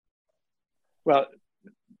 Well,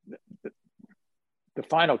 the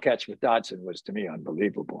final catch with Dotson was, to me,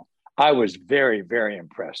 unbelievable. I was very, very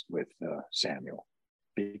impressed with Samuel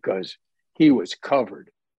because he was covered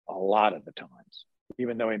a lot of the times,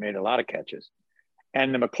 even though he made a lot of catches.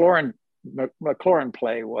 And the McLaurin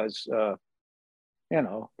play was,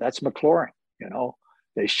 that's McLaurin.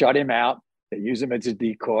 They shut him out. They use him as a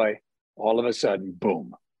decoy. All of a sudden,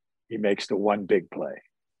 boom, he makes the one big play.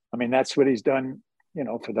 I mean, that's what he's done,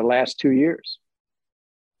 for the last 2 years.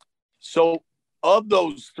 So of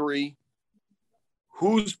those 3,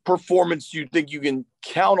 whose performance do you think you can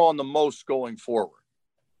count on the most going forward?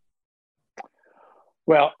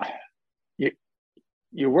 Well,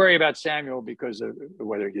 you worry about Samuel because of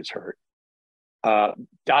whether he gets hurt.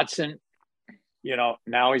 Dotson,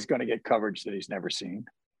 now he's going to get coverage that he's never seen.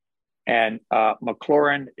 And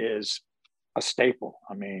McLaurin is a staple.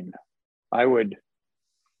 I mean,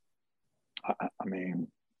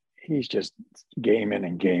 he's just game in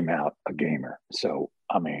and game out a gamer. So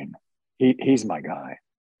I mean, he's my guy.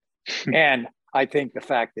 And I think the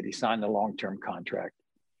fact that he signed a long-term contract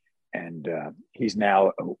and he's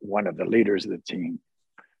now one of the leaders of the team,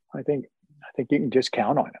 I think you can just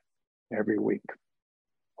count on him every week.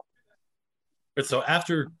 But so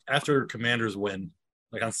after Commanders win,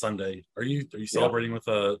 like on Sunday, are you celebrating with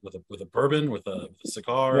a bourbon, with a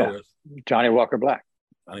cigar, with Johnny Walker Black?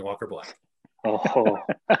 Johnny Walker Black. Oh,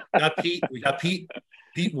 We got Pete.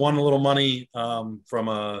 Pete won a little money from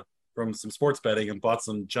some sports betting and bought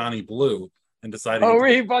some Johnny Blue and decided. Oh,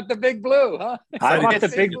 he bought the Big Blue, huh? I bought the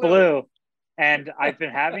Big Blue, and I've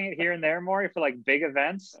been having it here and there, Maury, for like big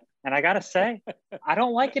events. And I gotta say, I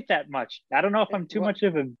don't like it that much. I don't know if I'm too much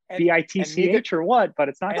of a bitch or what, but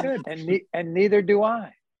it's not good. And neither do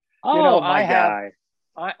I. Oh, my guy.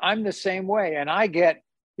 I'm the same way, and I get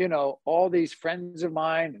all these friends of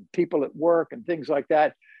mine and people at work and things like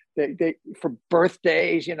that. They for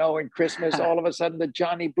birthdays, and Christmas, all of a sudden the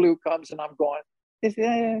Johnny Blue comes, and I'm going,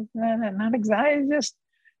 not exactly, just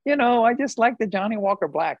I just like the Johnny Walker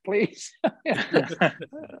Black, please.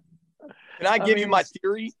 Can I give you my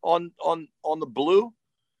theory on the blue?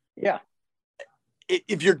 Yeah.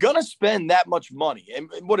 If you're gonna spend that much money, and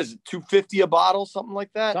what is it, $2.50 a bottle, something like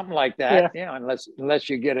that? Something like that. Yeah. Unless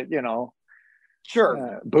you get it,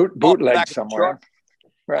 sure, bootleg somewhere.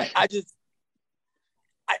 Right.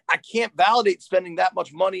 I can't validate spending that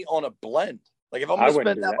much money on a blend. Like if I'm gonna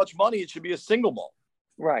spend that much money, it should be a single malt.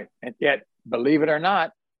 Right. And yet, believe it or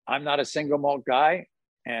not, I'm not a single malt guy,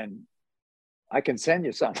 and I can send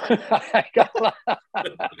you some. I can't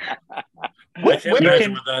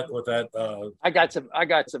imagine with that. I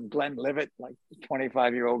got some Glenlivet, like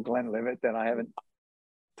 25-year-old Glenlivet that I haven't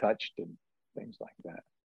touched and things like that.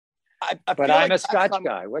 But I'm a Scotch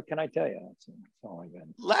guy. What can I tell you? That's all I've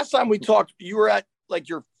been. Last time we talked, you were at like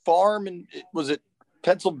your farm, and was it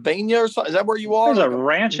Pennsylvania or something? Is that where you are? There's a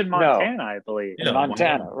ranch in Montana, I believe. In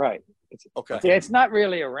Montana, right. Okay. Yeah, it's not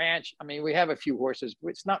really a ranch. I mean, we have a few horses, but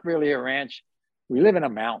it's not really a ranch. We live in a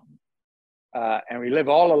mountain, and we live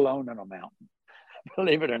all alone in a mountain,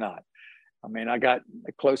 believe it or not. I mean, I got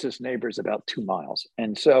the closest neighbors about 2 miles.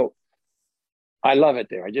 And so I love it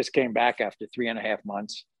there. I just came back after 3.5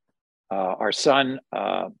 months. Our son,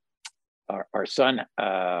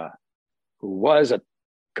 who was a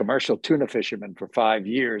commercial tuna fisherman for 5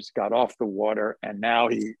 years, got off the water, and now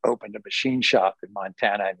he opened a machine shop in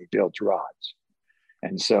Montana, and he builds rods.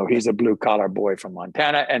 And so he's a blue collar boy from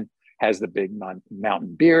Montana and has the big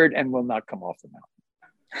mountain beard and will not come off the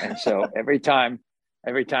mountain. And so every time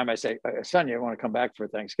I say, son, you want to come back for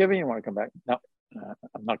Thanksgiving? You want to come back? No,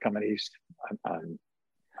 I'm not coming east. I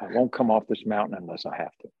won't come off this mountain unless I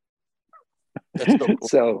have to. That's so cool.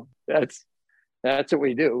 So that's what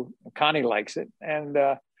we do. Connie likes it. And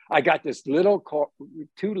I got this two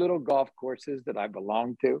little golf courses that I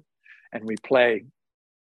belong to, and we play.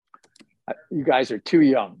 You guys are too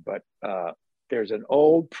young, but there's an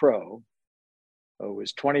old pro who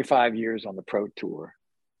was 25 years on the pro tour,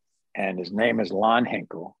 and his name is Lon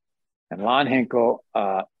Hinkle. And Lon Hinkle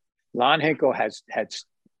has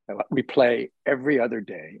we play every other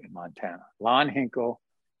day in Montana. Lon Hinkle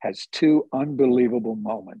has 2 unbelievable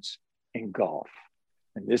moments in golf.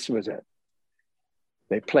 And this was it.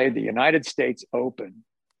 They played the United States Open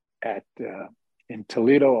in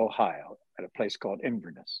Toledo, Ohio, at a place called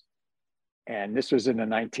Inverness. And this was in the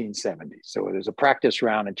 1970s. So there's a practice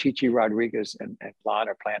round, and Chichi Rodriguez and Lon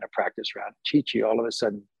are playing a practice round. Chichi all of a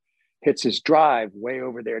sudden hits his drive way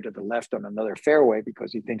over there to the left on another fairway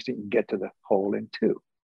because he thinks he can get to the hole in 2.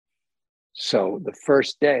 So the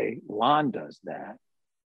first day, Lon does that,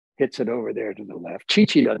 hits it over there to the left.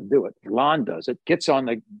 Chichi doesn't do it. Lon does it, gets on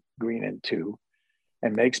the green in 2,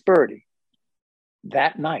 and makes birdie.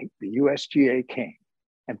 That night, the USGA came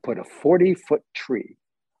and put a 40-foot tree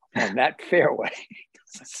on that fairway.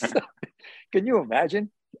 So, can you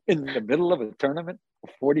imagine in the middle of a tournament, a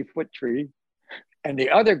 40-foot tree? And the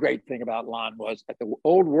other great thing about Lon was at the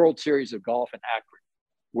old World Series of Golf in Akron,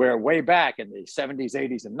 where way back in the 70s,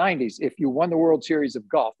 80s, and 90s, if you won the World Series of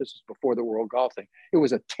Golf, this was before the World Golf thing, it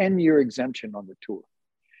was a 10-year exemption on the tour.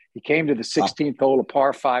 He came to the 16th hole, a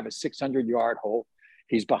par 5, a 600-yard hole.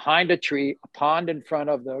 He's behind a tree, a pond in front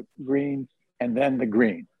of the green, and then the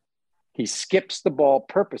green. He skips the ball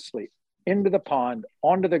purposely into the pond,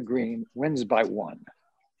 onto the green, wins by 1.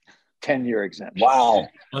 10-year exemption. Wow.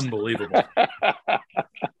 Unbelievable.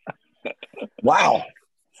 Wow.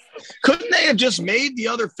 Couldn't they have just made the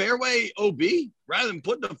other fairway OB rather than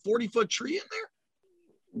putting a 40-foot tree in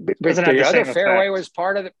there? But the other fairway was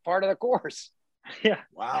part of the course. Yeah.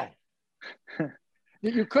 Wow.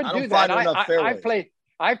 You could do that.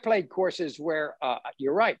 I played courses where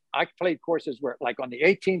you're right. I played courses where, like on the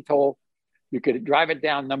 18th hole, you could drive it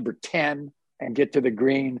down number 10 and get to the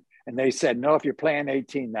green. And they said, no, if you're playing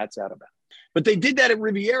 18, that's out of bounds. But they did that at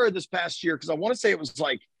Riviera this past year, because I want to say it was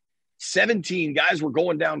like 17 guys were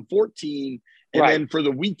going down 14. And then for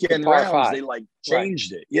the weekend rounds, they like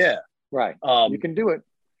changed it. Yeah. Right. You can do it.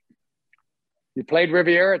 You played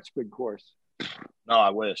Riviera. It's a good course. No,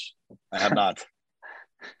 I wish. I have not.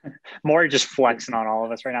 Maury just flexing on all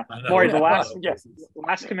of us right now. Maury, the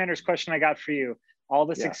last Commander's question I got for you, all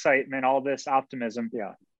this excitement, all this optimism.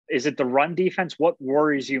 Yeah. Is it the run defense? What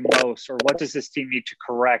worries you most, or what does this team need to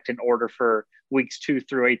correct in order for weeks 2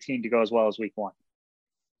 through 18 to go as well as week 1?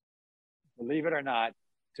 Believe it or not,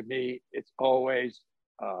 to me, it's always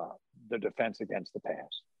the defense against the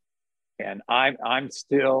pass. And I'm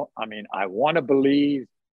still, I mean, I want to believe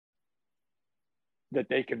that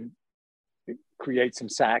they can create some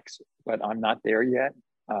sacks, but I'm not there yet.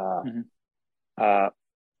 I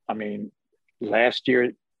mean, last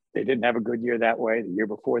year they didn't have a good year that way. The year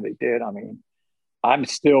before they did. I mean, I'm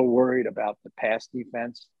still worried about the pass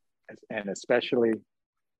defense, and especially,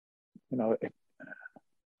 you know,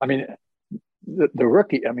 I mean, the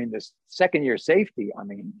rookie. I mean, this second year safety. I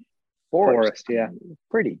mean, Forrest, yeah,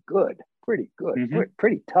 pretty good, pretty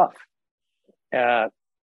tough. And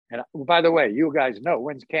by the way, you guys know,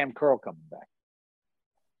 when's Cam Curl coming back?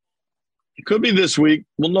 It could be this week.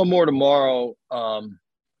 We'll know more tomorrow.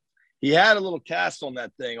 He had a little cast on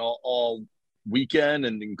that thing all weekend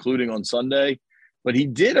and including on Sunday, but he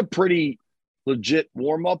did a pretty legit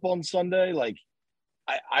warm up on Sunday. Like,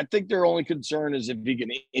 I think their only concern is if he can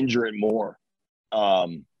injure it more.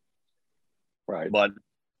 Right. But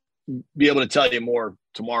be able to tell you more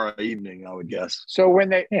tomorrow evening, I would guess. So when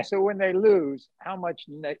they lose, how much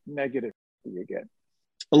negative do you get?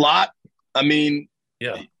 A lot. I mean,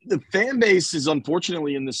 the fan base is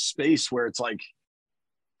unfortunately in this space where it's like,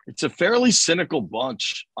 it's a fairly cynical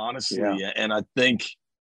bunch, honestly. Yeah. And I think,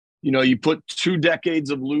 you know, you put 2 decades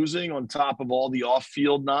of losing on top of all the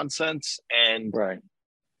off-field nonsense, and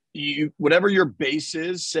you, whatever your base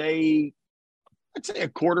is, I'd say a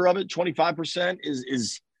quarter of it, 25%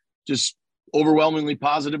 is just overwhelmingly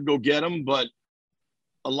positive. Go get them. But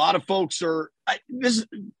a lot of folks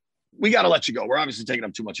we got to let you go. We're obviously taking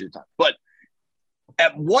up too much of your time. But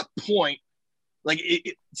at what point, like,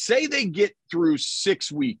 say they get through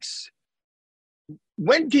 6 weeks,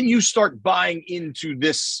 when can you start buying into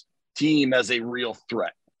this team as a real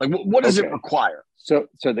threat? Like, what does it require? So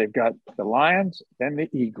they've got the Lions, then the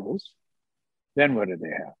Eagles. Then what do they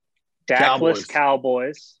have? Dakless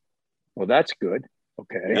Cowboys. Well, that's good.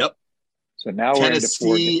 Okay. Yep. So now Tennessee,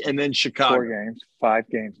 we're into 4 and then Chicago. 4 games, 5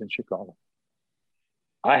 games in Chicago.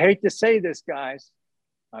 I hate to say this, guys.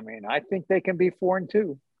 I mean, I think they can be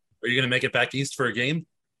 4-2. Are you going to make it back east for a game?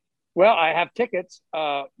 Well, I have tickets.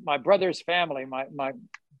 My brother's family,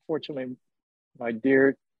 fortunately, my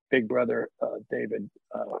dear big brother, David,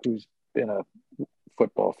 who's been a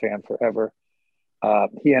football fan forever,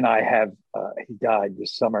 he and I have, he died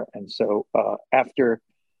this summer. And so after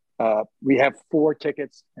we have 4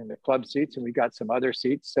 tickets in the club seats, and we got some other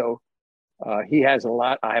seats. So he has a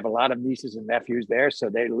lot. I have a lot of nieces and nephews there.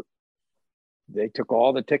 So they took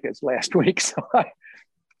all the tickets last week.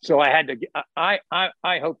 So I had to.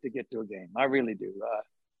 I hope to get to a game. I really do.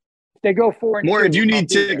 If they go 4-2, more. If you need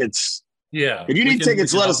tickets, if you need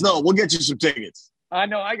tickets, let us know. We'll get you some tickets. I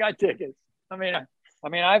know I got tickets. I mean,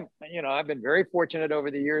 I've been very fortunate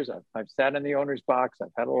over the years. I've sat in the owner's box.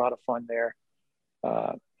 I've had a lot of fun there.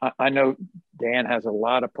 I know Dan has a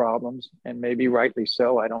lot of problems, and maybe rightly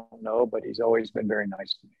so. I don't know, but he's always been very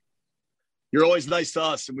nice to me. You're always nice to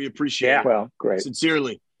us, and we appreciate it. Well, great.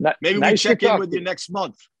 Sincerely. Maybe we check in with you next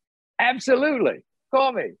month. Absolutely.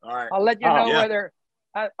 Call me. All right. I'll let you know whether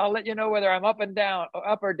I'll let you know whether I'm up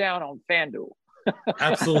or down on FanDuel.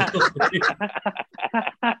 Absolutely.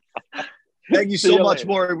 Thank you so much,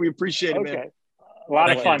 Maury. We appreciate it, man. A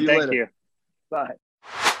lot of fun. Thank you. Bye.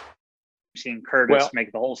 Seeing Curtis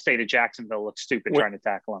make the whole state of Jacksonville look stupid trying to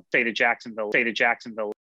tackle him. State of Jacksonville.